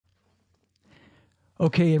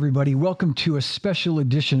Okay, everybody, welcome to a special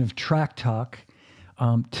edition of TrackTalk.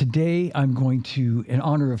 Today, I'm going to, in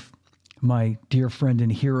honor of my dear friend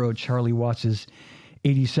and hero, Charlie Watts'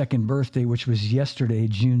 82nd birthday, which was yesterday,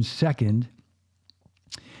 June 2nd.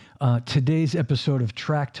 Today's episode of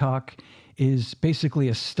TrackTalk is basically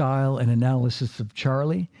a style and analysis of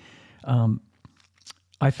Charlie.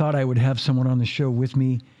 I thought I would have someone on the show with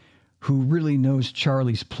me who really knows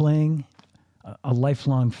Charlie's playing, a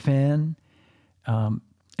lifelong fan,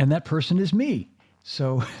 and that person is me.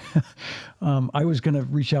 So I was going to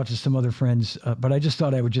reach out to some other friends, but I just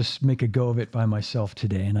thought I would just make a go of it by myself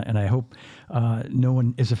today. And I hope no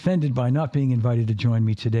one is offended by not being invited to join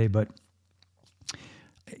me today. But,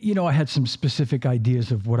 you know, I had some specific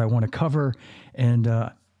ideas of what I want to cover. And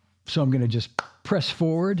so I'm going to just press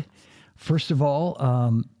forward. First of all,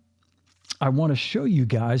 I want to show you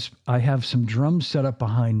guys, I have some drums set up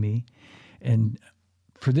behind me. And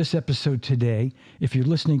for this episode today, if you're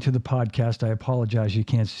listening to the podcast, I apologize you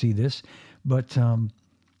can't see this, but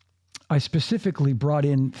I specifically brought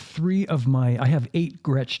in I have 8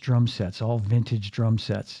 Gretsch drum sets, all vintage drum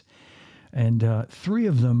sets. And 3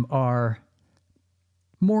 of them are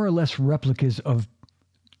more or less replicas of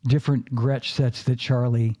different Gretsch sets that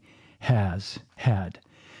Charlie has had.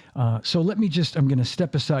 So I'm going to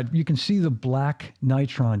step aside. You can see the black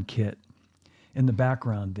Nitron kit in the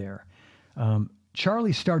background there.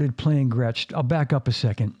 Charlie started playing Gretsch. I'll back up a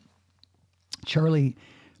second. Charlie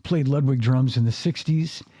played Ludwig drums in the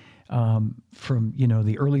 60s, from,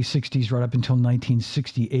 the early 60s right up until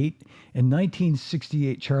 1968. In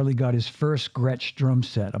 1968, Charlie got his first Gretsch drum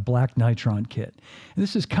set, a black Nitron kit. And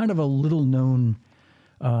this is kind of a little-known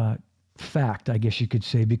fact, I guess you could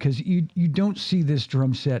say, because you don't see this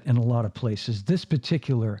drum set in a lot of places. This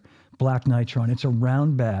particular black Nitron, it's a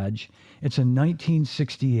round badge. It's a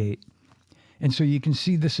 1968. And so you can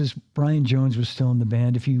see this is Brian Jones was still in the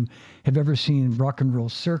band. If you have ever seen Rock and Roll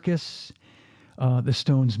Circus, the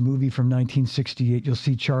Stones movie from 1968, you'll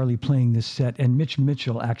see Charlie playing this set, and Mitch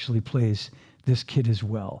Mitchell actually plays this kit as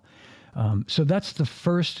well. So that's the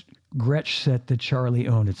first Gretsch set that Charlie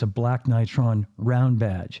owned. It's a black Nitron round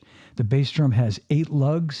badge. The bass drum has 8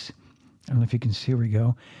 lugs. I don't know if you can see, here we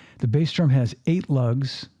go. The bass drum has 8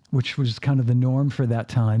 lugs, which was kind of the norm for that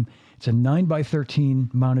time. It's a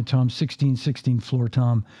 9x13 mounted tom, 16/16 floor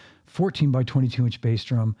tom, 14x22-inch bass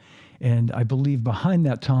drum. And I believe behind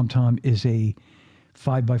that tom-tom is a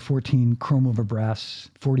 5x14 chrome over brass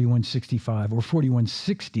 4165 or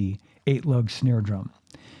 4160 8-lug snare drum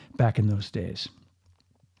back in those days.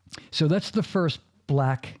 So that's the first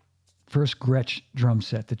Gretsch drum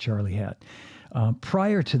set that Charlie had.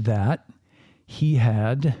 Prior to that, he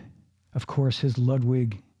had, of course, his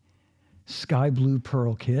Ludwig Sky Blue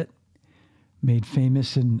Pearl kit, made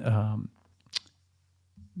famous in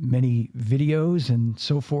many videos and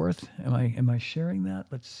so forth. Am I sharing that?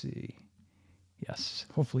 Let's see. Yes,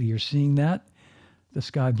 hopefully you're seeing that, the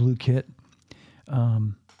Sky Blue kit.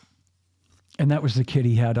 And that was the kit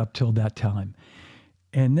he had up till that time.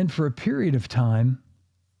 And then for a period of time,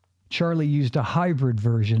 Charlie used a hybrid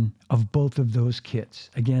version of both of those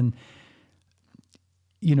kits. Again,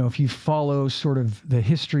 if you follow sort of the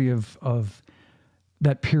history of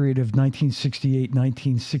that period of 1968,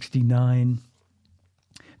 1969,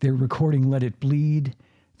 they're recording Let It Bleed.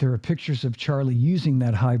 There are pictures of Charlie using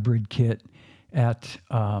that hybrid kit at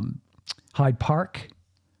Hyde Park,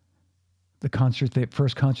 the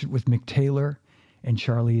first concert with Mick Taylor, and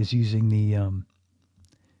Charlie is using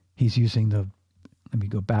let me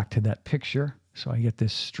go back to that picture so I get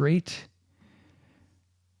this straight.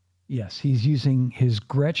 Yes, he's using his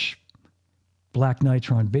Gretsch black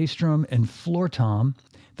Nitron bass drum and floor tom.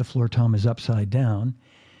 The floor tom is upside down.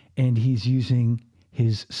 And he's using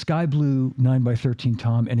his Sky Blue 9x13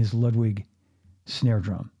 tom and his Ludwig snare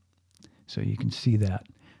drum. So you can see that.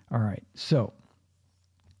 All right. So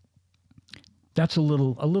that's a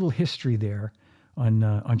little history there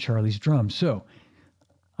on Charlie's drums. So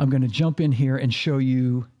I'm going to jump in here and show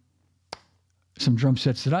you some drum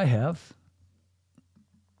sets that I have.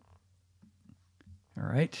 All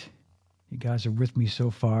right. You guys are with me so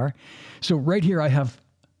far. So right here I have,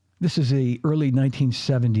 this is a early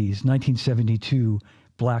 1970s, 1972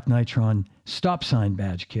 black Nitron stop sign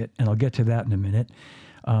badge kit, and I'll get to that in a minute.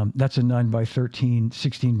 That's a 9x13,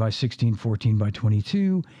 16x16,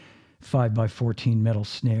 14x22, 5x14 metal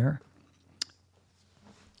snare.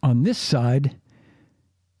 On this side,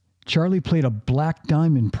 Charlie played a black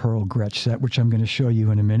diamond pearl Gretsch set, which I'm going to show you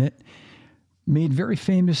in a minute. Made very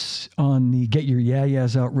famous on the Get Your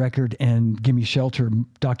Yeah-Yeahs Out record and Gimme Shelter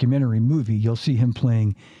documentary movie. You'll see him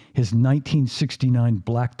playing his 1969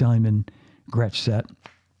 Black Diamond Gretsch set.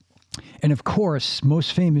 And of course,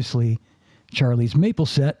 most famously, Charlie's maple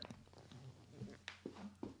set.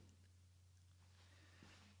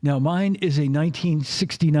 Now, mine is a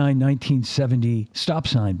 1969-1970 stop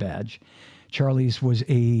sign badge. Charlie's was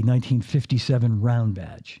a 1957 round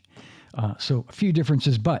badge. So a few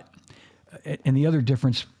differences, and the other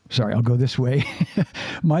difference, sorry, I'll go this way.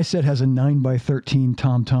 My set has a 9x13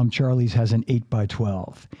 tom-tom. Charlie's has an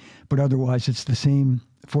 8x12. But otherwise, it's the same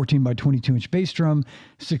 14x22-inch bass drum,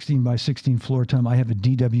 16x16 floor tom. I have a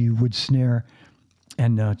DW wood snare,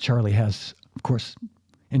 and Charlie has, of course,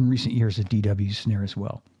 in recent years, a DW snare as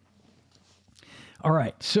well. All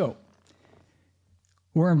right, so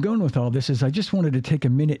where I'm going with all this is I just wanted to take a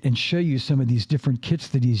minute and show you some of these different kits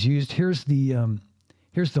that he's used. Here's the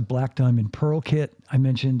Black Diamond Pearl kit I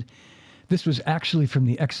mentioned. This was actually from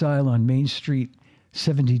the Exile on Main Street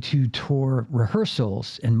 72 tour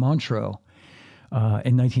rehearsals in Montreux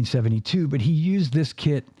in 1972, but he used this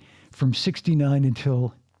kit from 69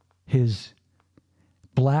 until his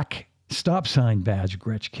black stop sign badge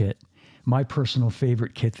Gretsch kit, my personal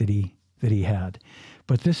favorite kit that he had.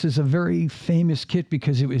 But this is a very famous kit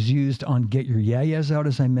because it was used on Get Your Ya-Ya's Out,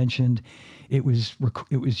 as I mentioned. It was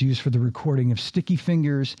used for the recording of Sticky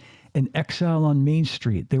Fingers and Exile on Main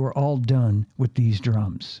Street. They were all done with these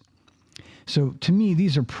drums. So to me,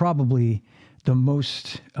 these are probably the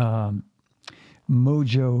most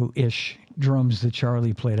mojo-ish drums that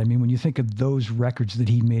Charlie played. I mean, when you think of those records that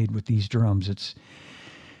he made with these drums, it's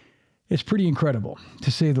pretty incredible,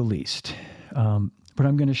 to say the least. But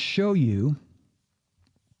I'm going to show you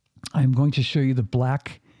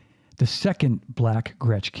the second black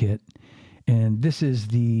Gretsch kit. And this is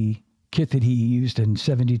the kit that he used in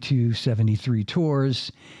 72, 73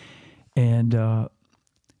 tours. And on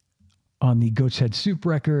the Goat's Head Soup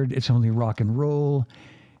record, it's only rock and roll.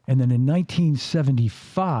 And then in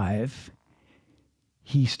 1975,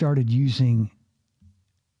 he started using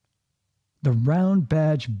the round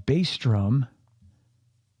badge bass drum,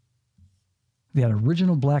 that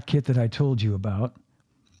original black kit that I told you about.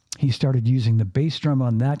 He started using the bass drum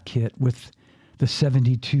on that kit with the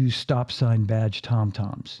 72 stop sign badge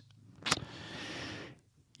tom-toms.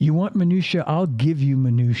 You want minutia? I'll give you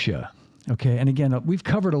minutia. Okay, and again, we've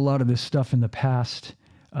covered a lot of this stuff in the past.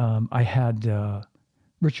 I had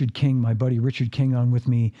Richard King, my buddy Richard King, on with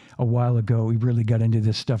me a while ago. We really got into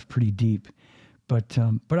this stuff pretty deep. But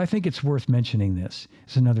I think it's worth mentioning this.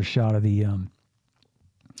 It's another shot of the...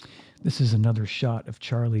 This is another shot of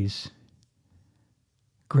Charlie's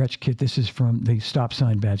Gretsch kit. This is from the stop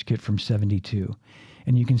sign badge kit from 72.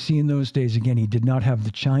 And you can see in those days, again, he did not have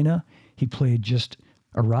the China. He played just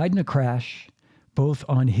a ride and a crash, both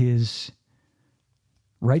on his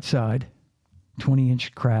right side,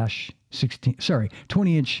 20-inch crash,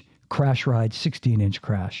 20-inch crash ride, 16-inch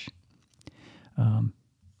crash.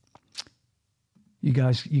 You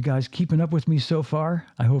guys keeping up with me so far?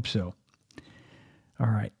 I hope so. All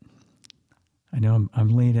right. I know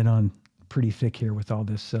I'm laying it on pretty thick here with all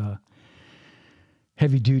this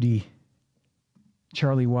heavy-duty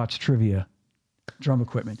Charlie Watts trivia drum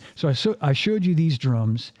equipment. So I showed you these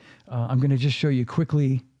drums. I'm going to just show you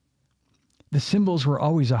quickly. The cymbals were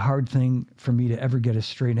always a hard thing for me to ever get a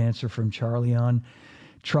straight answer from Charlie on.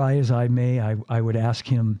 Try as I may, I would ask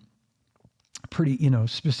him pretty,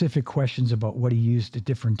 specific questions about what he used at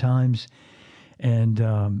different times.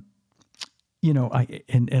 And,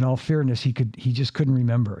 in all fairness, he just couldn't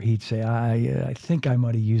remember. He'd say, I think I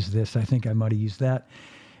might have used this. I think I might have used that.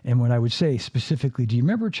 And when I would say specifically, do you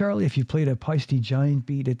remember, Charlie, if you played a Peisty Giant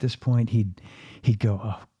beat at this point, he'd go,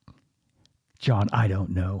 oh, John, I don't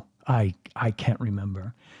know. I can't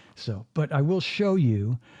remember. So, but I will show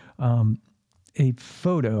you a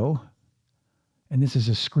photo, and this is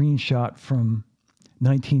a screenshot from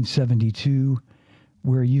 1972,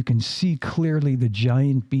 where you can see clearly the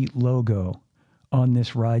Giant Beat logo on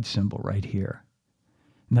this ride cymbal right here.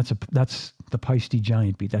 And that's the Peisty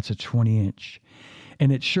Giant Beat. That's a 20-inch.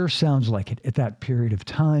 And it sure sounds like it at that period of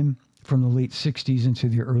time, from the late 60s into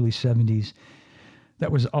the early 70s.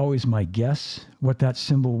 That was always my guess, what that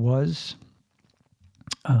cymbal was.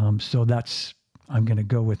 So I'm going to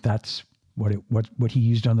go with that's what he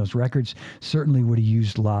used on those records. Certainly what he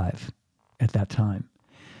used live at that time.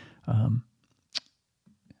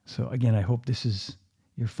 So again, I hope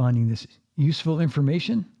you're finding this useful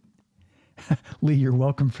information. Lee, you're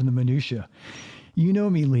welcome for the minutia. You know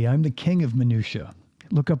me, Lee. I'm the king of minutia.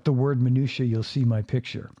 Look up the word minutia. You'll see my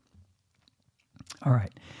picture. All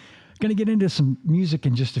right. Going to get into some music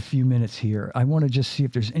in just a few minutes here. I want to just see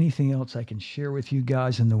if there's anything else I can share with you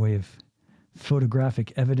guys in the way of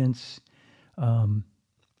photographic evidence.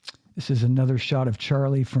 This is another shot of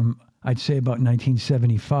Charlie from I'd say about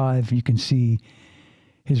 1975. You can see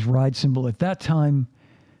his ride cymbal at that time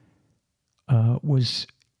was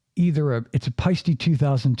either it's a Paiste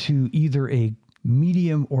 2002, either a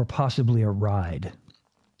medium or possibly a ride.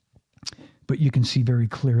 But you can see very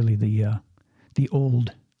clearly the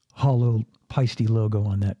old hollow Paiste logo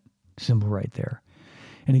on that cymbal right there.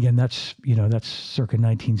 And again, that's circa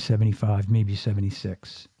 1975, maybe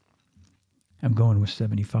 76. I'm going with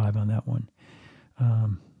 75 on that one.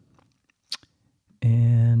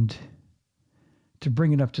 And to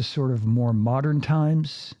bring it up to sort of more modern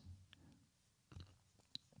times,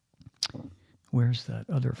 where's that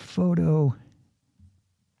other photo?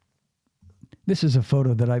 This is a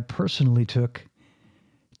photo that I personally took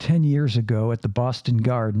 10 years ago at the Boston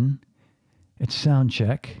Garden at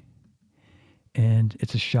Soundcheck. And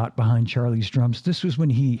it's a shot behind Charlie's drums. This was when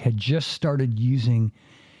he had just started using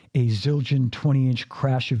a Zildjian 20-inch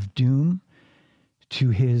Crash of Doom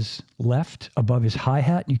to his left above his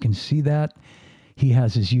hi-hat. You can see that. He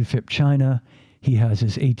has his UFIP China. He has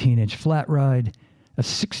his 18-inch flat ride, a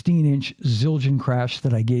 16-inch Zildjian Crash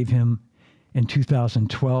that I gave him in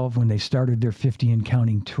 2012 when they started their 50 and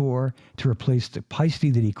counting tour to replace the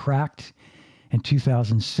Paiste that he cracked in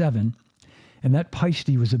 2007. And that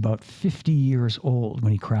Paiste was about 50 years old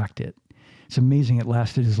when he cracked it. It's amazing it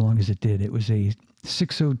lasted as long as it did. It was a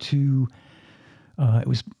 602, it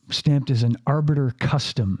was stamped as an Arbiter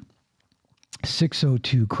Custom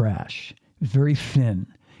 602 Crash. It was very thin.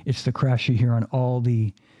 It's the crash you hear on all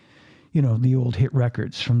the, the old hit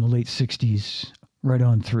records from the late 60s right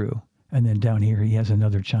on through. And then down here he has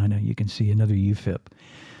another China. You can see another UFIP.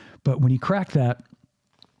 But when he cracked that,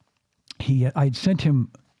 I'd sent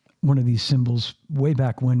him one of these cymbals way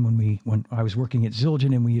back when I was working at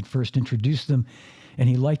Zildjian and we had first introduced them, and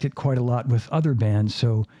he liked it quite a lot with other bands.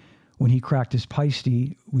 So when he cracked his Paiste,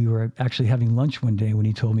 we were actually having lunch one day when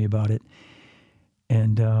he told me about it.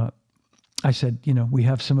 And I said, we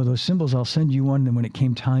have some of those cymbals. I'll send you one. And when it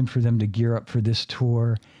came time for them to gear up for this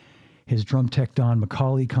tour, his drum tech, Don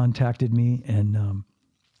McCauley, contacted me, and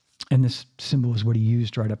this cymbal was what he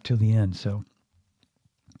used right up till the end. So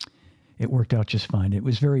it worked out just fine. It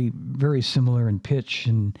was very, very similar in pitch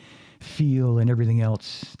and feel and everything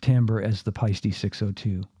else, timbre, as the Paiste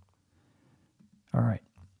 602. All right.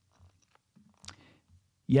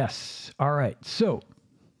 Yes. All right. So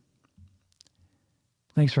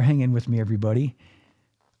thanks for hanging with me, everybody.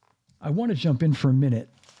 I want to jump in for a minute.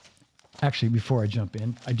 Actually, before I jump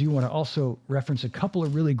in, I do want to also reference a couple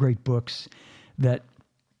of really great books that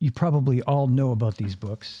you probably all know about these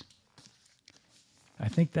books. I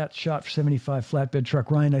think that shot for 75 flatbed truck.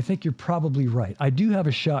 Ryan, I think you're probably right. I do have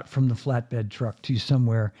a shot from the flatbed truck too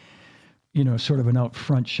somewhere, sort of an out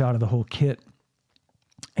front shot of the whole kit.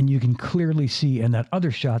 And you can clearly see in that other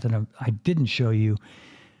shot that I didn't show you,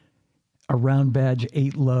 a round badge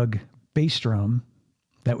 8-lug bass drum.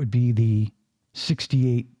 That would be the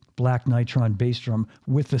 68 black nitron bass drum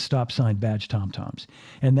with the stop sign badge tom-toms.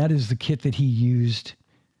 And that is the kit that he used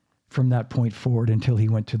from that point forward until he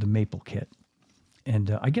went to the maple kit.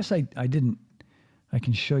 And I guess I can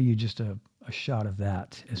show you just a shot of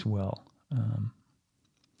that as well.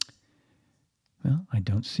 Well, I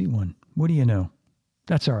don't see one. What do you know?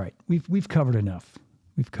 That's all right. We've covered enough.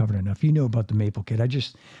 We've covered enough. You know about the maple kit.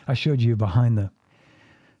 I showed you behind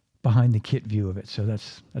the kit view of it. So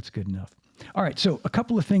that's good enough. All right. So a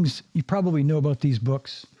couple of things you probably know about these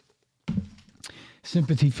books.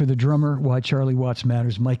 Sympathy for the Drummer, Why Charlie Watts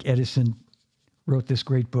Matters. Mike Edison wrote this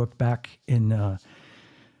great book back in,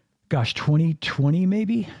 2020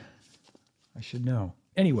 maybe? I should know.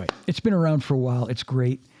 Anyway, it's been around for a while. It's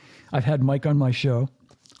great. I've had Mike on my show,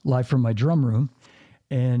 live from my drum room,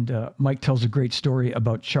 and Mike tells a great story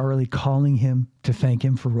about Charlie calling him to thank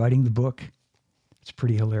him for writing the book. It's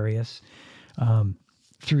pretty hilarious.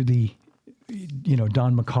 Through the,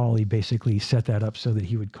 Don McCauley basically set that up so that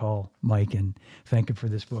he would call Mike and thank him for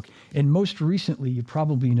this book. And most recently, you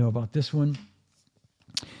probably know about this one.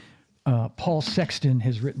 Paul Sexton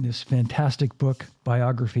has written this fantastic book,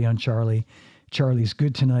 biography on Charlie. Charlie's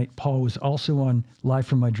Good Tonight. Paul was also on Live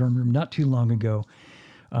from My Drum Room not too long ago.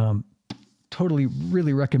 Totally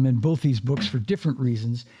really recommend both these books for different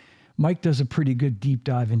reasons. Mike does a pretty good deep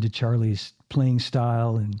dive into Charlie's playing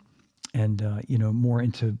style and more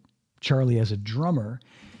into Charlie as a drummer,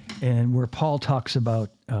 and where Paul talks about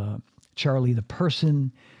Charlie the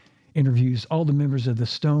person, interviews all the members of the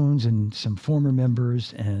Stones and some former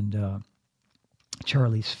members and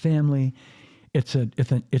Charlie's family. It's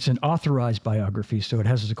an authorized biography, so it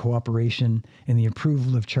has the cooperation and the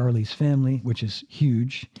approval of Charlie's family, which is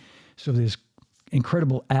huge. So there's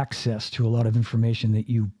incredible access to a lot of information that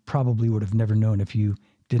you probably would have never known if you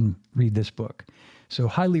didn't read this book. So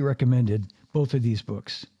highly recommended both of these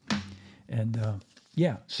books. And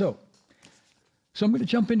yeah, so I'm going to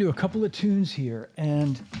jump into a couple of tunes here,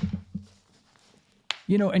 and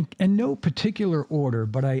you know, and no particular order,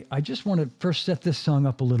 but I just want to first set this song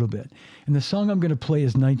up a little bit. And the song I'm going to play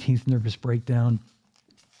is 19th Nervous Breakdown.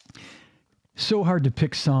 So hard to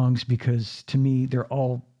pick songs because to me, they're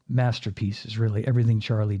all masterpieces, really, everything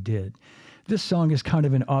Charlie did. This song is kind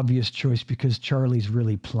of an obvious choice because Charlie's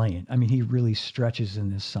really playing. I mean, he really stretches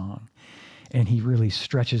in this song, and he really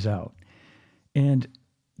stretches out. And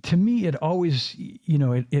to me, it always, you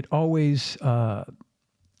know, it always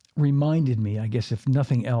reminded me, I guess, if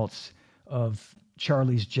nothing else, of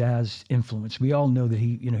Charlie's jazz influence. We all know that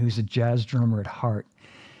he's a jazz drummer at heart.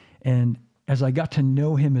 And as I got to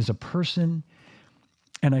know him as a person,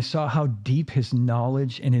 and I saw how deep his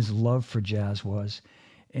knowledge and his love for jazz was,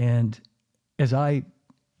 and as I,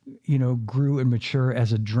 you know, grew and mature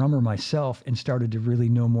as a drummer myself and started to really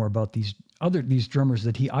know more about these drummers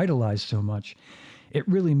that he idolized so much, it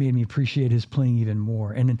really made me appreciate his playing even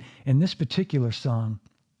more. And in this particular song,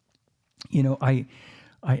 you know, I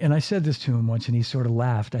said this to him once, and he sort of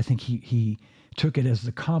laughed. I think he took it as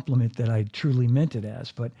the compliment that I truly meant it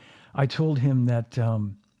as. But I told him that,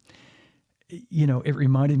 you know, it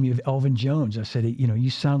reminded me of Elvin Jones. I said, you know,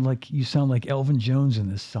 you sound like Elvin Jones in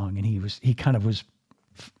this song. And he kind of was,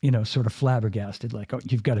 you know, sort of flabbergasted, like, oh,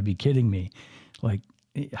 you've got to be kidding me. Like,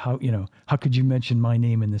 how could you mention my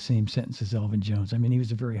name in the same sentence as Elvin Jones? I mean, he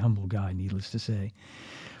was a very humble guy, needless to say.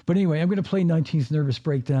 But anyway, I'm going to play 19th Nervous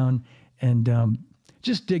Breakdown, and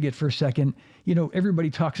just dig it for a second. You know,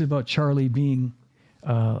 everybody talks about Charlie being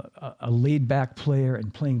a laid-back player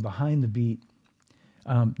and playing behind the beat.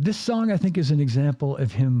 This song, I think, is an example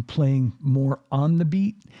of him playing more on the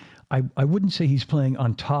beat. I wouldn't say he's playing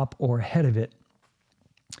on top or ahead of it,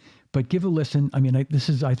 but give a listen. I mean,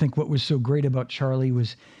 I think what was so great about Charlie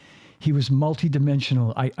was he was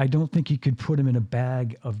multidimensional. I don't think you could put him in a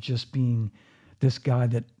bag of just being this guy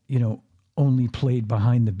that, you know, only played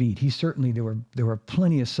behind the beat. He certainly, there were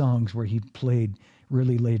plenty of songs where he played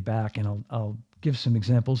really laid back, and I'll give some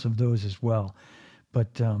examples of those as well.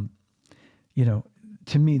 But, you know,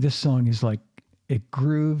 to me, this song is like, it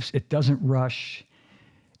grooves, it doesn't rush,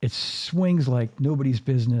 it swings like nobody's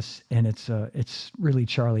business, and it's really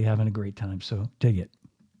Charlie having a great time. So dig it.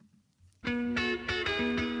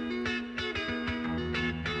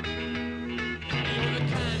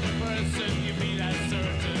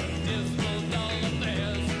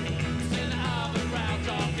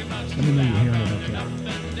 Let me know you're hearing it okay.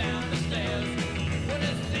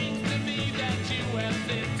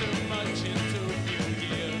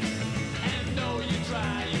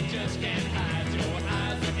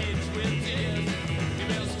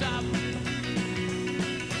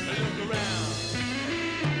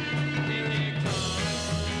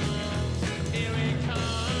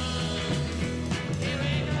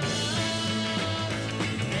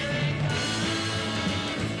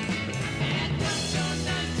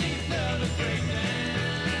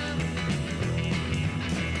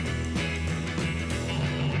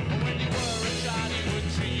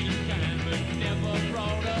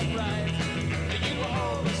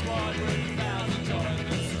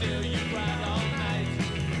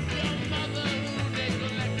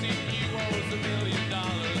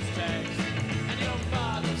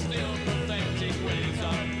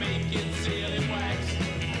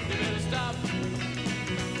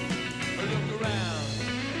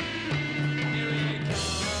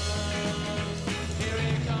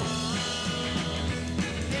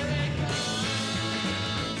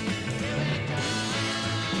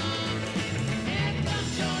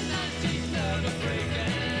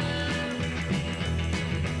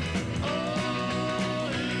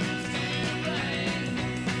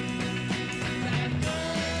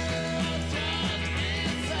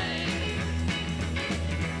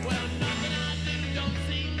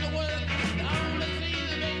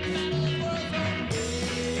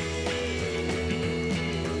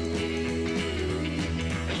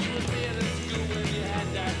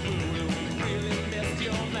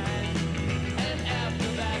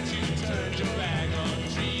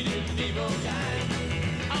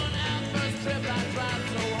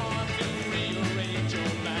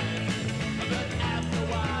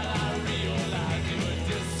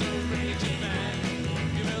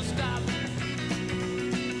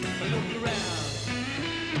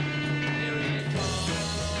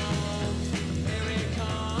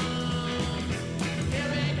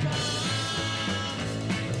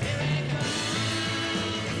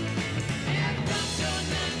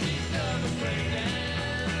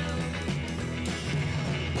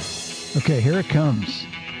 Okay, here it comes.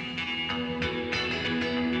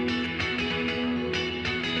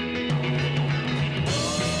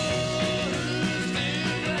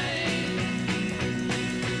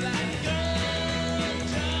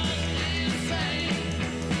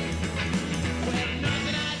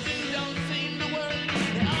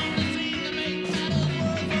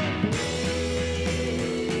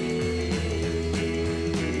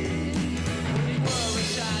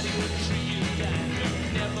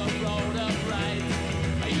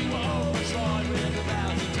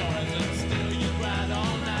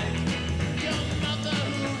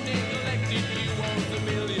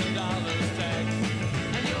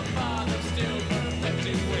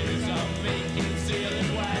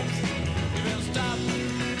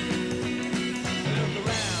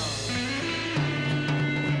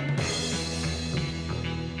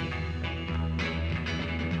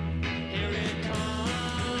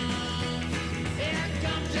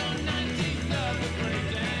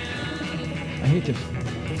 hate to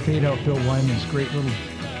fade out Bill Wyman's great little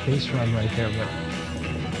bass run right there, but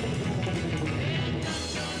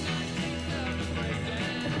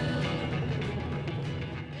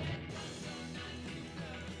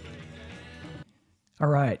all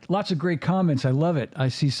right, lots of great comments. I love it. I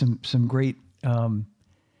see some great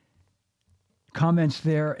comments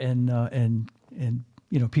there, and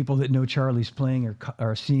you know, people that know Charlie's playing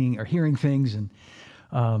are seeing or hearing things, and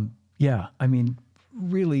yeah, I mean,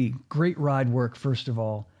 really great ride work first of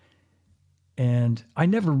all, and I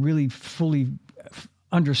never really fully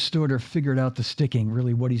understood or figured out the sticking,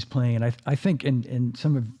 really what he's playing, and I think and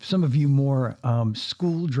some of you more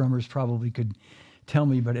school drummers probably could tell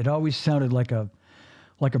me, but it always sounded like a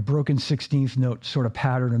broken 16th note sort of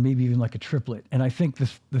pattern, or maybe even like a triplet. And I think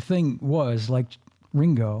the thing was, like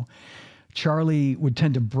Ringo, Charlie would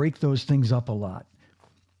tend to break those things up a lot.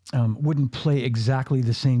 Wouldn't play exactly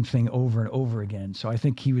the same thing over and over again. So I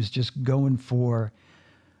think he was just going for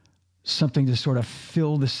something to sort of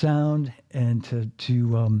fill the sound and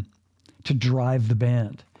to drive the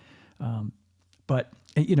band. But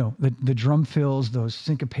you know, the drum fills, those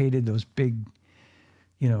syncopated, those big,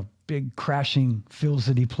 you know, big crashing fills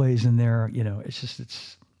that he plays in there, you know,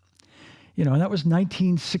 it's, you know, and that was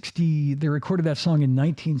 1960. They recorded that song in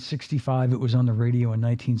 1965. It was on the radio in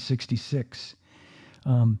 1966.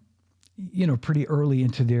 You know, pretty early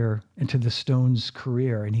into the Stones'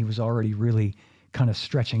 career, and he was already really kind of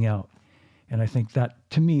stretching out. And I think that,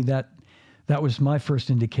 to me, that was my first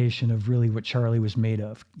indication of really what Charlie was made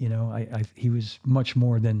of. You know, he was much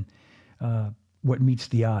more than what meets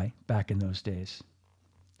the eye back in those days.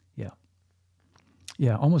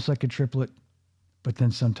 Yeah, almost like a triplet, but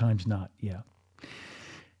then sometimes not. Yeah,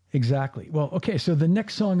 exactly. Well, okay, so the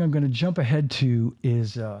next song I'm going to jump ahead to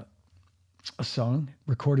is a song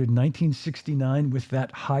recorded in 1969 with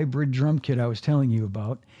that hybrid drum kit I was telling you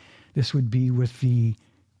about. This would be with the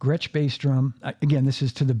Gretsch bass drum. Again, this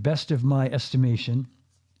is to the best of my estimation,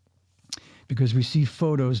 because we see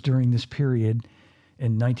photos during this period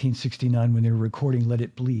in 1969 when they were recording Let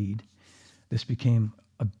It Bleed. This became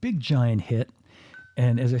a big giant hit.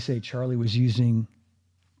 And as I say, Charlie was using,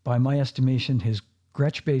 by my estimation, his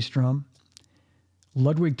Gretsch bass drum,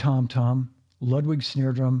 Ludwig tom-tom, Ludwig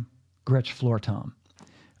snare drum, Gretsch floor tom.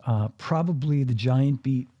 Probably the giant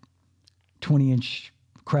beat 20-inch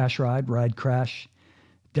crash ride crash,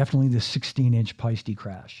 definitely the 16-inch Paiste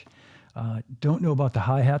crash. Don't know about the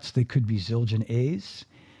hi-hats. They could be Zildjian A's.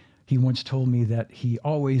 He once told me that he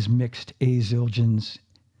always mixed A Zildjians.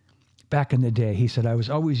 Back in the day, he said, I was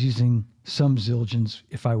always using some Zildjians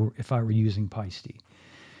if I were using Paiste.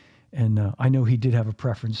 And I know he did have a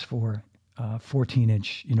preference for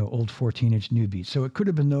 14-inch, you know, old 14-inch new beats. So it could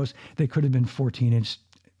have been those. They could have been 14-inch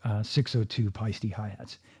 602 Paiste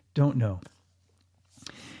hi-hats. Don't know.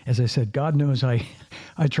 As I said, God knows I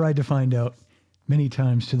tried to find out many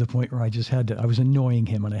times, to the point where I was annoying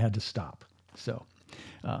him and I had to stop. So,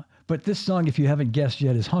 but this song, if you haven't guessed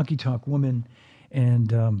yet, is Honky Tonk Woman.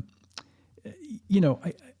 And, you know,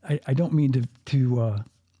 I don't mean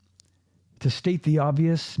to state the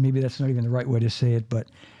obvious. Maybe that's not even the right way to say it, but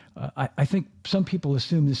I think some people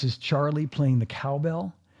assume this is Charlie playing the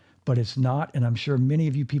cowbell, but it's not. And I'm sure many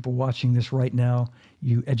of you people watching this right now,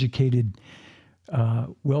 you educated,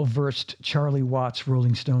 well-versed Charlie Watts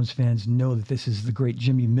Rolling Stones fans, know that this is the great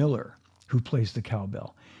Jimmy Miller who plays the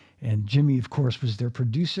cowbell. And Jimmy, of course, was their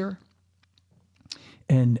producer,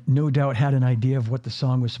 and no doubt had an idea of what the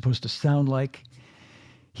song was supposed to sound like.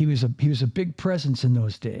 He was a big presence in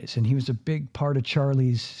those days, and he was a big part of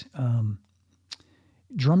Charlie's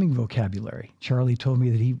drumming vocabulary. Charlie told me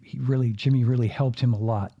that Jimmy really helped him a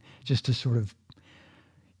lot, just to sort of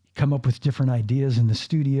come up with different ideas in the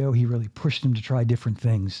studio. He really pushed him to try different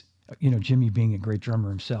things. You know, Jimmy being a great drummer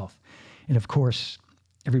himself. And of course,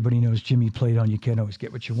 everybody knows Jimmy played on You Can't Always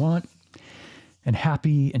Get What You Want, and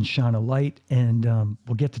Happy, and Shine a Light. And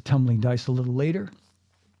we'll get to Tumbling Dice a little later,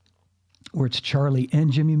 where it's Charlie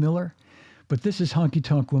and Jimmy Miller. But this is Honky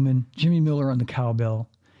Tonk Woman, Jimmy Miller on the cowbell.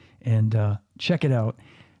 And check it out.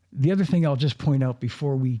 The other thing I'll just point out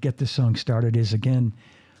before we get this song started is, again,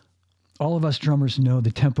 all of us drummers know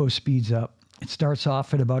the tempo speeds up. It starts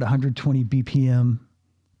off at about 120 BPM,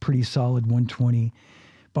 pretty solid 120.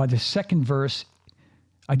 By the second verse,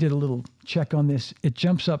 I did a little check on this. It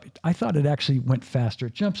jumps up. I thought it actually went faster.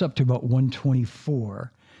 It jumps up to about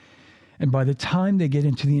 124. And by the time they get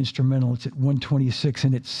into the instrumental, it's at 126,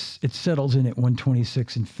 and it settles in at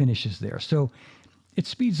 126 and finishes there. So it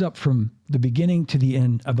speeds up from the beginning to the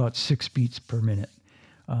end about 6 beats per minute.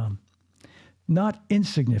 Not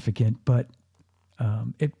insignificant, but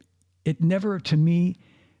it never, to me,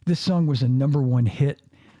 this song was a #1 hit,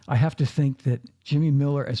 I have to think that Jimmy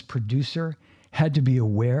Miller, as producer, had to be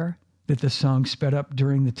aware that the song sped up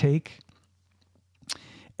during the take.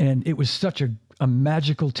 And it was such a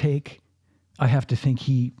magical take. I have to think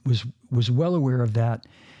he was well aware of that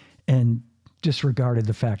and disregarded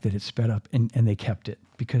the fact that it sped up, and they kept it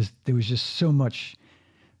because there was just so much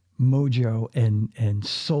mojo and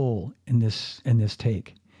soul in this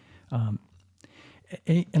take.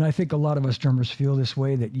 And I think a lot of us drummers feel this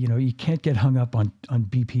way, that, you know, you can't get hung up on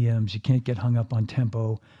BPMs. You can't get hung up on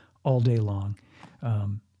tempo all day long.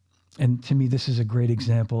 And to me, this is a great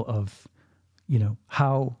example of, you know,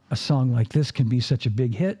 how a song like this can be such a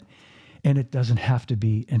big hit, and it doesn't have to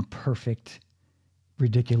be in perfect,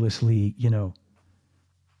 ridiculously, you know,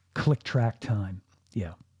 click track time.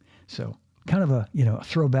 Yeah. So kind of a, you know, a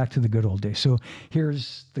throwback to the good old days. So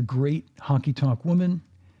here's the great Honky Tonk Woman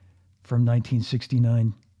from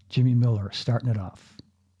 1969, Jimmy Miller, starting it off.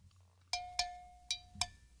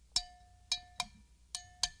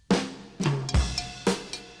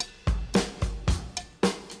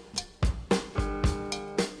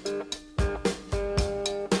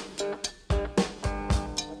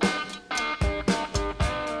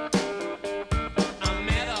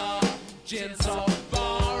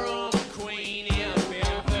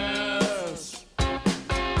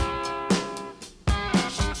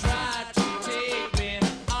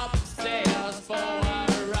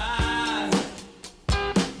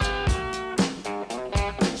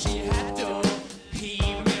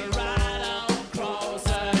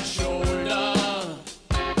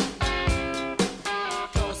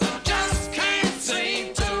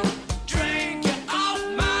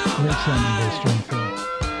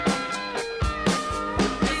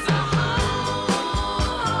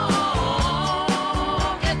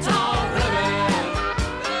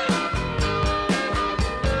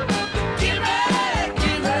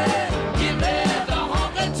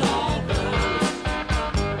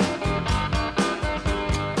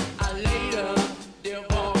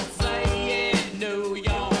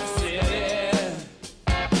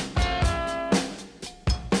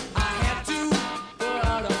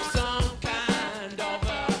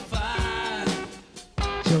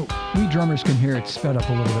 Drummers can hear it sped up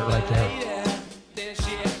a little bit right there.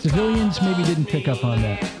 Civilians maybe didn't pick up on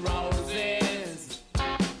that.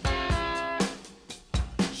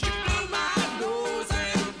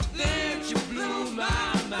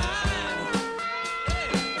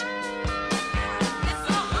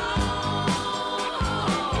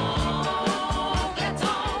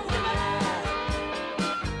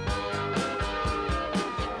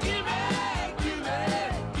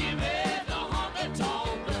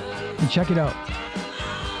 Check it out.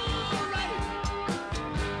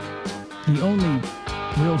 The only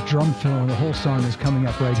real drum fill in the whole song is coming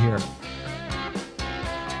up right here.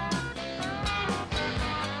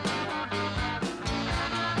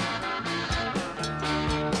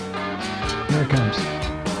 Here it comes.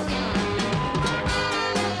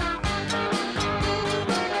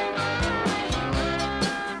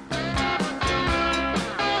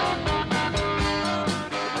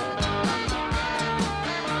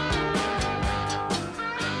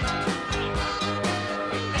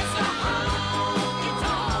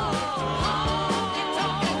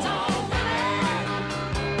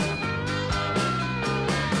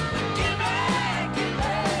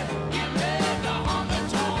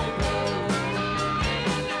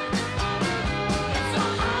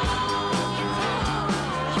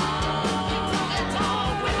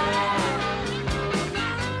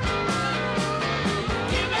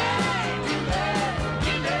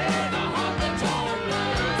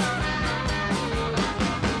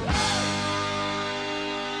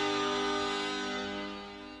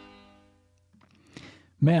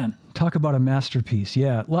 Man, talk about a masterpiece.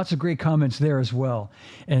 Yeah, lots of great comments there as well.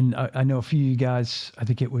 And I know a few of you guys, I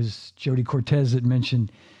think it was Jody Cortez that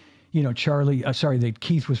mentioned, you know, that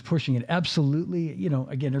Keith was pushing it. Absolutely. You know,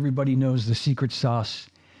 again, everybody knows the secret sauce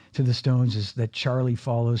to the Stones is that Charlie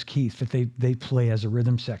follows Keith, that they play as a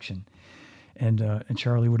rhythm section. And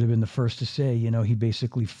Charlie would have been the first to say, you know, he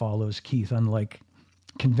basically follows Keith, unlike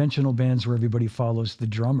conventional bands where everybody follows the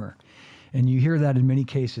drummer. And you hear that in many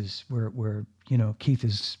cases where you know, Keith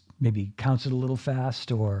is maybe counts it a little fast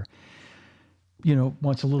or, you know,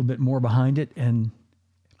 wants a little bit more behind it, and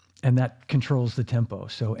that controls the tempo.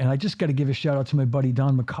 So, and I just got to give a shout out to my buddy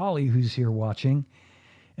Don McCauley, who's here watching.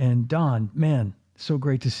 And Don, man, so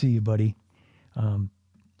great to see you, buddy.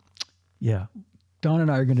 Yeah, Don and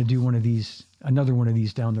I are going to do another one of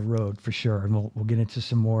these down the road for sure, and we'll get into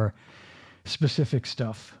some more specific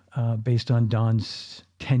stuff based on Don's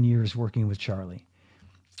 10 years working with Charlie.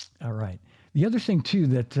 All right. The other thing too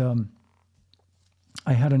that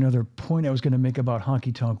I had another point I was going to make about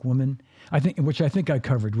Honky Tonk Woman, which I think I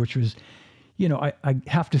covered, which was, I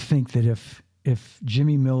have to think that if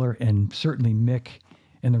Jimmy Miller and certainly Mick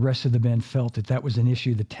and the rest of the band felt that that was an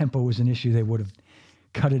issue, the tempo was an issue, they would have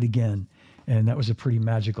cut it again. And that was a pretty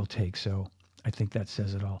magical take. So I think that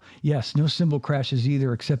says it all. Yes, no cymbal crashes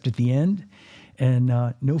either, except at the end, and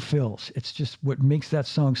no fills. It's just what makes that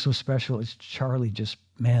song so special. It's Charlie, just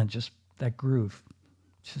that groove.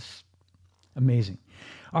 Just amazing.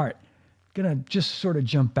 All right, gonna just sort of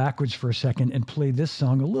jump backwards for a second and play this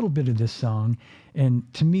song, a little bit of this song. And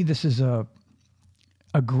to me, this is a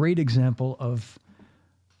great example of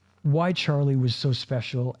why Charlie was so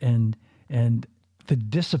special and the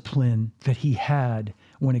discipline that he had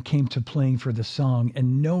when it came to playing for the song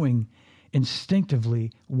and knowing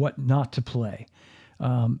instinctively what not to play.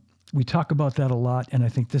 We talk about that a lot, and I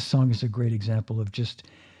think this song is a great example of just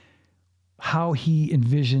how he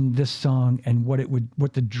envisioned this song and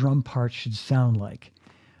what the drum part should sound like.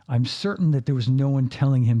 I'm certain that there was no one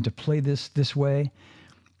telling him to play this way.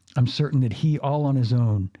 I'm certain that he, all on his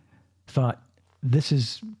own, thought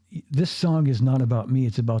this song is not about me.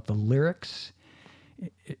 It's about the lyrics.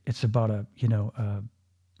 It's about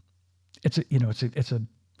it's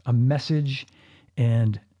a message,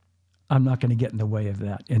 and I'm not going to get in the way of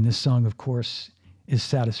that. And this song, of course, is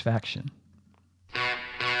Satisfaction.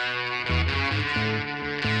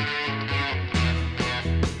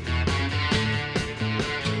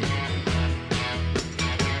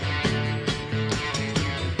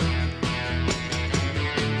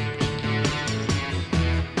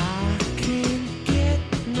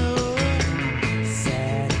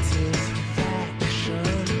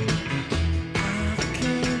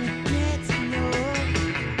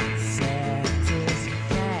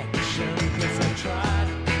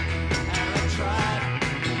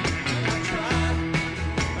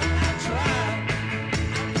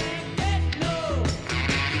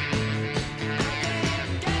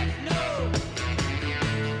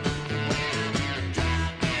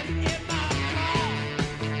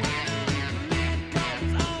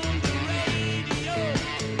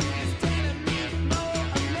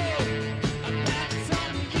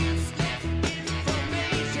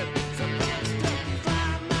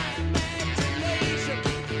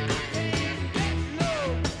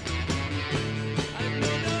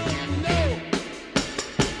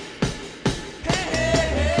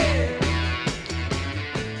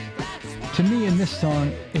 To me, in this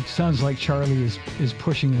song, it sounds like Charlie is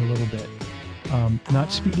pushing it a little bit.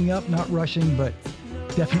 Not speeding up, not rushing, but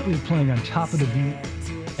definitely playing on top of the beat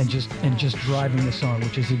and just driving the song,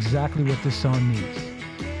 which is exactly what this song needs.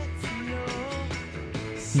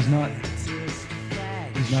 He's not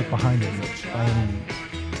behind it by any means.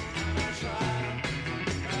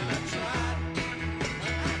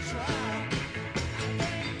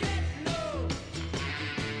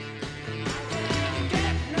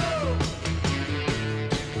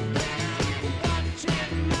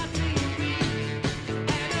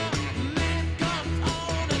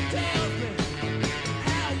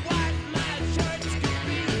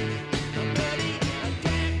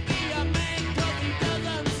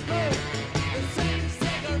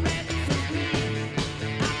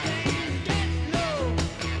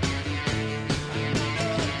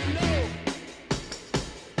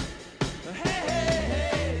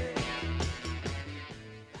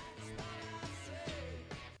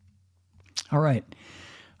 All right.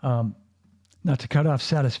 Not to cut off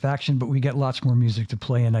Satisfaction, but we get lots more music to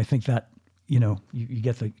play, and I think that, you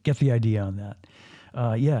get the idea on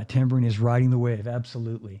that. Yeah, tambourine is riding the wave,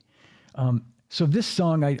 absolutely. So this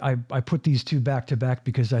song, I put these two back to back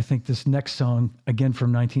because I think this next song, again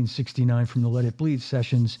from 1969 from the Let It Bleed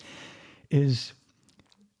sessions, is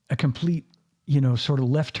a complete, sort of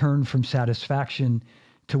left turn from Satisfaction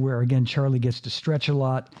to where, again, Charlie gets to stretch a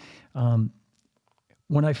lot.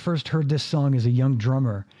 When I first heard this song as a young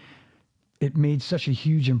drummer, it made such a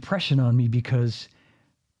huge impression on me because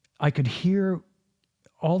I could hear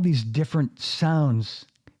all these different sounds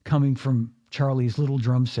coming from Charlie's little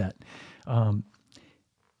drum set.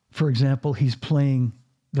 For example, he's playing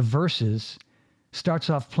the verses, starts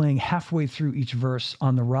off playing halfway through each verse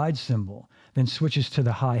on the ride cymbal, then switches to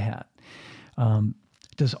the hi-hat.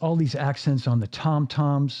 Does all these accents on the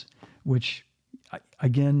tom-toms, which,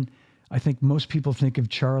 again, I think most people think of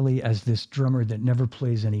Charlie as this drummer that never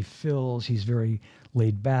plays any fills. He's very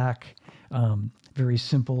laid back, very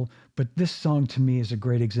simple. But this song to me is a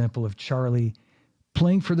great example of Charlie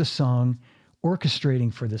playing for the song,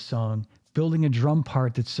 orchestrating for the song, building a drum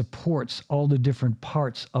part that supports all the different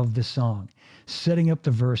parts of the song, setting up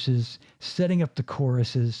the verses, setting up the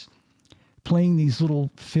choruses, playing these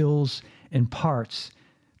little fills, and parts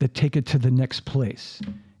that take it to the next place.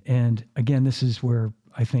 And again, this is where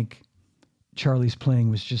I think Charlie's playing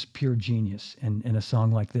was just pure genius in a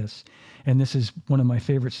song like this. And this is one of my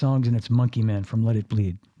favorite songs, and it's Monkey Man from Let It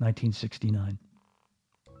Bleed, 1969.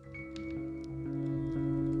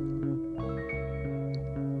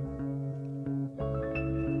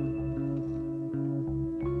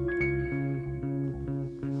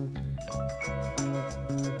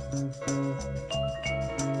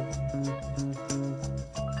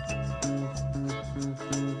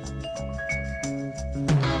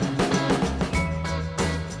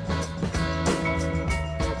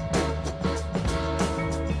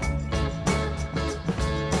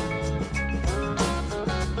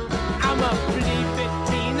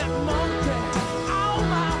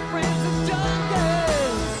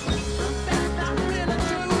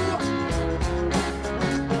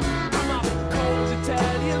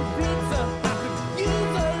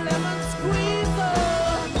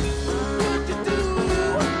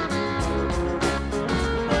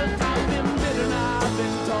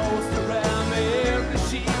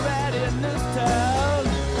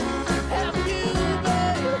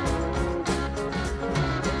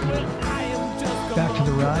 Back to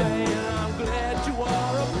the ride.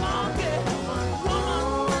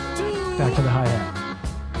 Back to the hi-hat.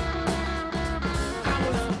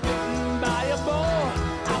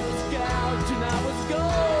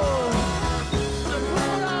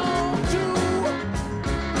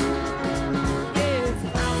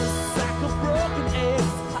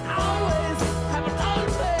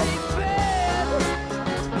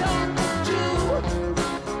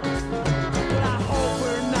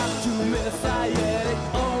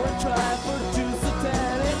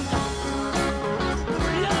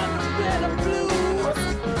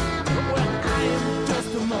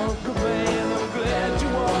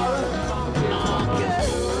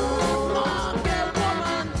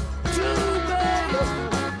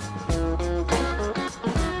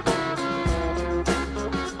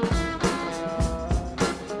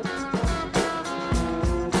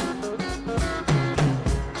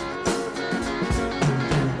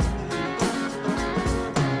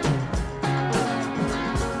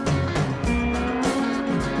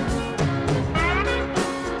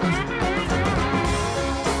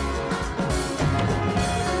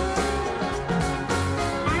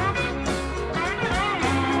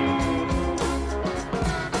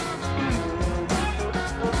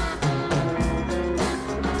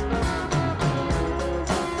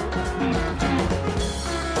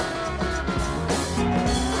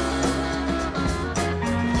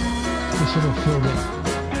 This little fill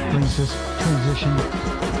that brings this transition.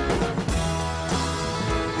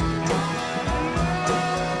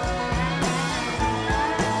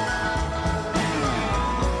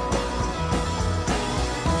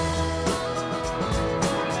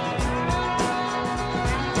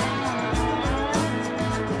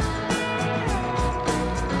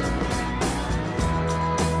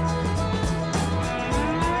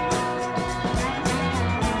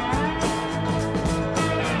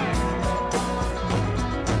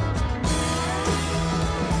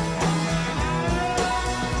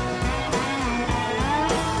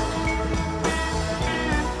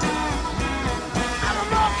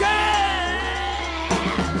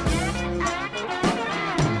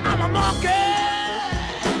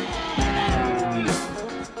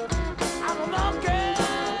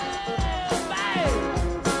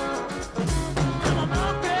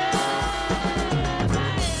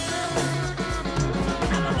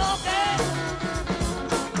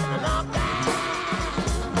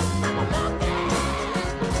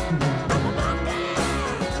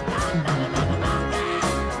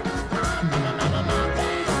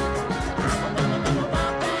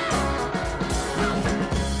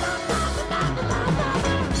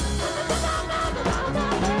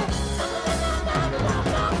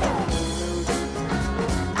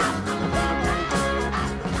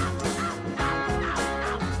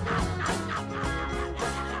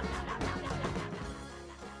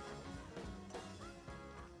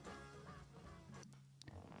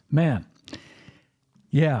 Man,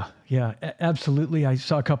 yeah, absolutely. I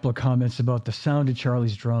saw a couple of comments about the sound of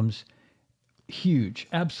Charlie's drums. Huge,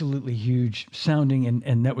 absolutely huge sounding,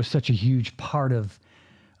 and that was such a huge part of,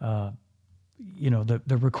 the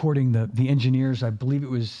recording. The engineers, I believe it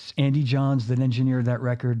was Andy Johns that engineered that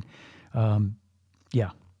record. Yeah.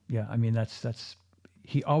 I mean, that's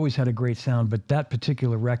he always had a great sound, but that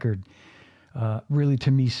particular record really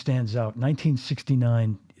to me stands out.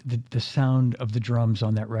 1969. The sound of the drums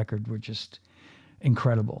on that record were just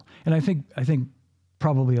incredible. And I think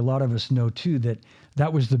probably a lot of us know too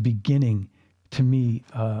that was the beginning to me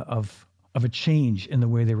of of a change in the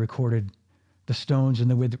way they recorded the Stones and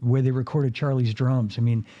the way they recorded Charlie's drums. I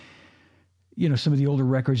mean, you know, some of the older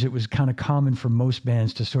records, it was kind of common for most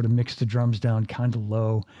bands to sort of mix the drums down kind of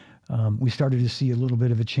low. We started to see a little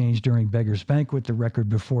bit of a change during Beggar's Banquet, the record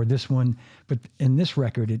before this one. But in this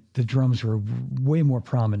record, the drums were way more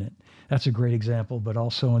prominent. That's a great example. But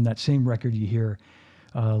also on that same record, you hear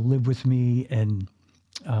Live With Me and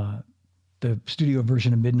the studio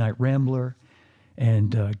version of Midnight Rambler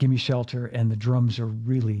and Gimme Shelter. And the drums are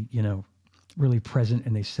really, you know, really present,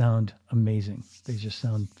 and they sound amazing. They just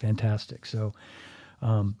sound fantastic. So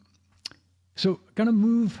going to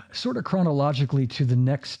move sort of chronologically to the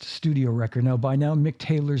next studio record. Now, by now, Mick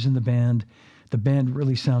Taylor's in the band. The band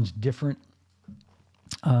really sounds different.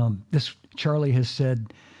 Charlie has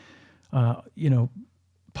said, you know,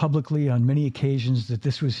 publicly on many occasions that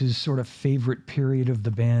this was his sort of favorite period of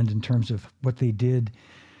the band in terms of what they did,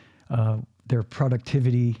 their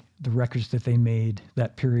productivity, the records that they made,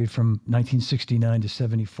 that period from 1969 to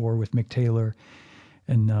 74 with Mick Taylor.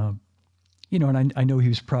 And, you know, and I know he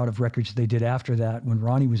was proud of records they did after that when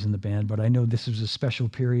Ronnie was in the band, but I know this was a special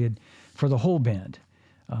period for the whole band.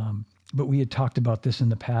 But we had talked about this in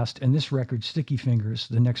the past, and this record, Sticky Fingers,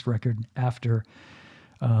 the next record after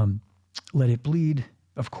Let It Bleed,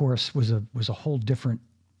 of course, was a whole different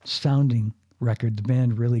sounding record. The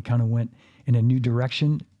band really kind of went in a new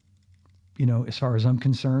direction, you know, as far as I'm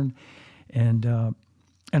concerned. And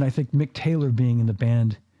I think Mick Taylor being in the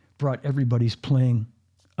band brought everybody's playing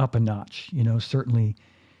up a notch. You know, certainly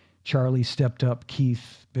Charlie stepped up,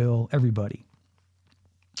 Keith, Bill, everybody.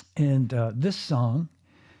 And this song,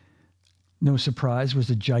 no surprise, was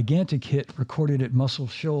a gigantic hit recorded at Muscle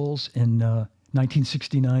Shoals in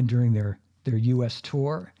 1969 during their U.S.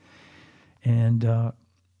 tour. And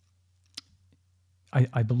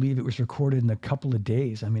I believe it was recorded in a couple of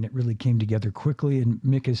days. I mean, it really came together quickly. And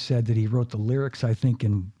Mick has said that he wrote the lyrics, I think,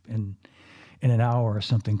 in an hour or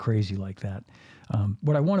something crazy like that.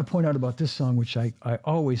 What I want to point out about this song, which I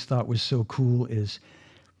always thought was so cool, is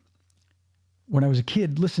when I was a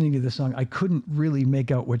kid listening to this song, I couldn't really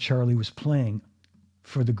make out what Charlie was playing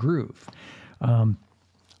for the groove.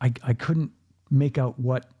 I couldn't make out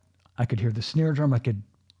I could hear the snare drum, I could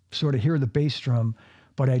sort of hear the bass drum,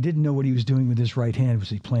 but I didn't know what he was doing with his right hand. Was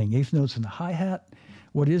he playing eighth notes in the hi-hat?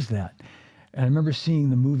 What is that? And I remember seeing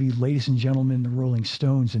the movie Ladies and Gentlemen, the Rolling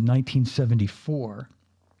Stones in 1974.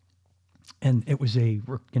 And it was a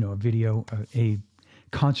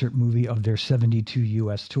concert movie of their 72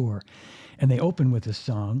 U.S. tour. And they opened with this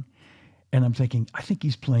song, and I'm thinking, I think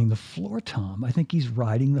he's playing the floor tom. I think he's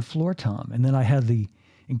riding the floor tom. And then I had the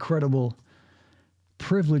incredible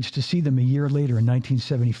privilege to see them a year later in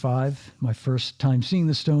 1975, my first time seeing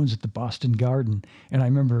the Stones at the Boston Garden. And I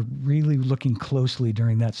remember really looking closely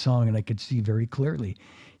during that song, and I could see very clearly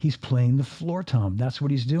he's playing the floor tom. That's what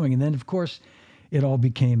he's doing. And then, of course, it all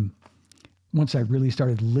became, once I really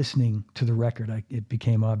started listening to the record, it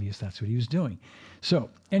became obvious that's what he was doing. So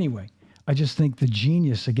anyway, I just think the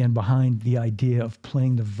genius, again, behind the idea of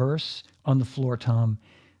playing the verse on the floor tom,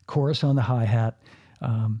 chorus on the hi-hat,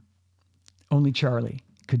 only Charlie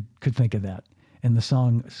could think of that. And the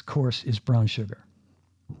song's chorus is Brown Sugar.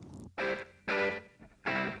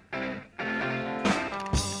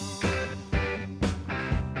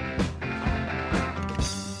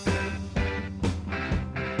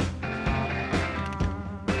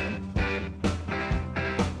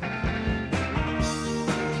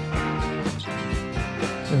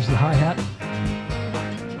 There's the hi-hat.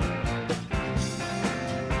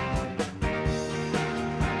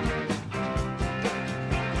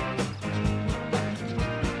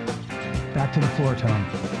 Back to the floor tom.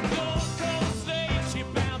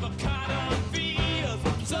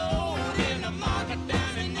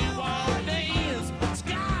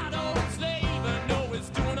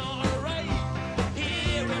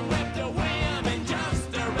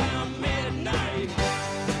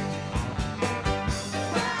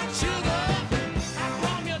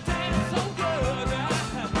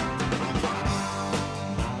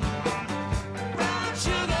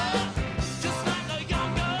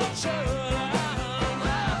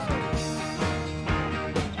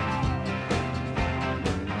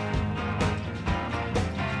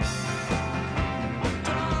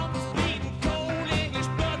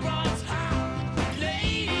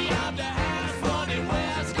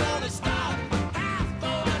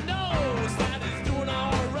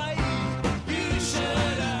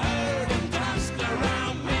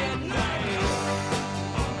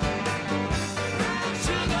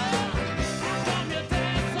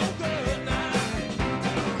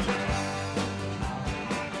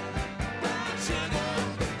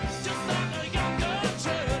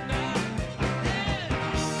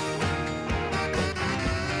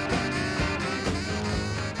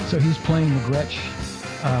 So he's playing the Gretsch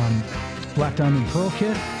Black Diamond Pearl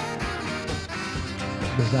kit,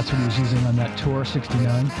 because that's what he was using on that tour,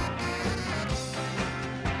 69.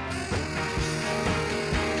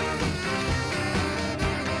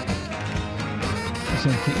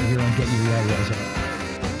 Same kit you hear on Get Your Yeah-Yeahs Out.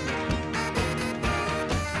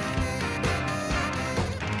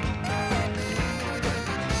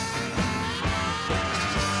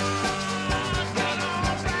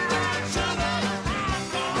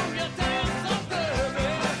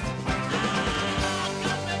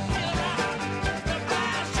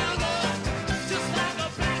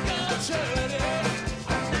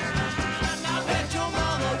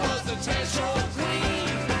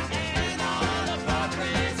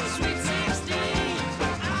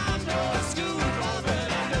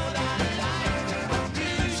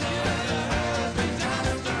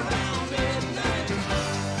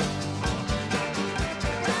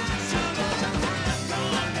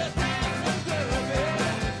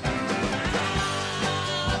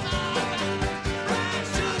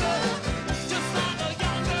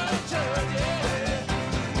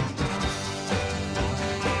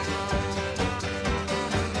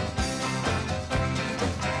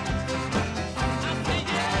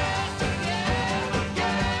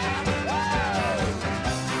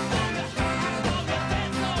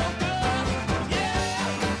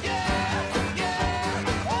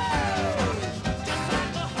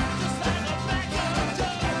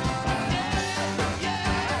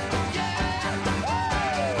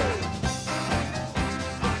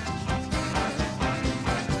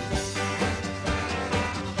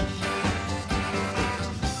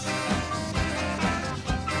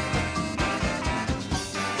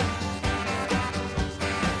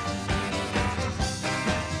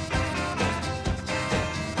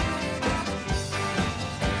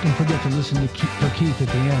 Don't forget to listen to Keith at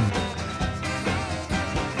the end.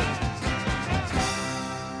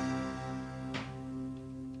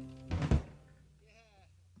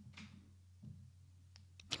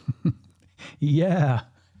 Yeah.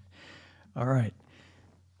 All right.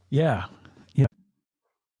 Yeah. Yeah.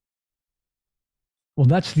 Well,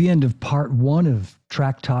 that's the end of part 1 of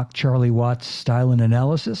Track Talk Charlie Watts Style and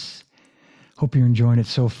Analysis. Hope you're enjoying it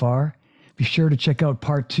so far. Be sure to check out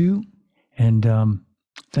part 2, and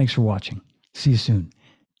thanks for watching. See you soon.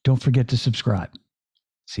 Don't forget to subscribe.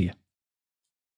 See ya.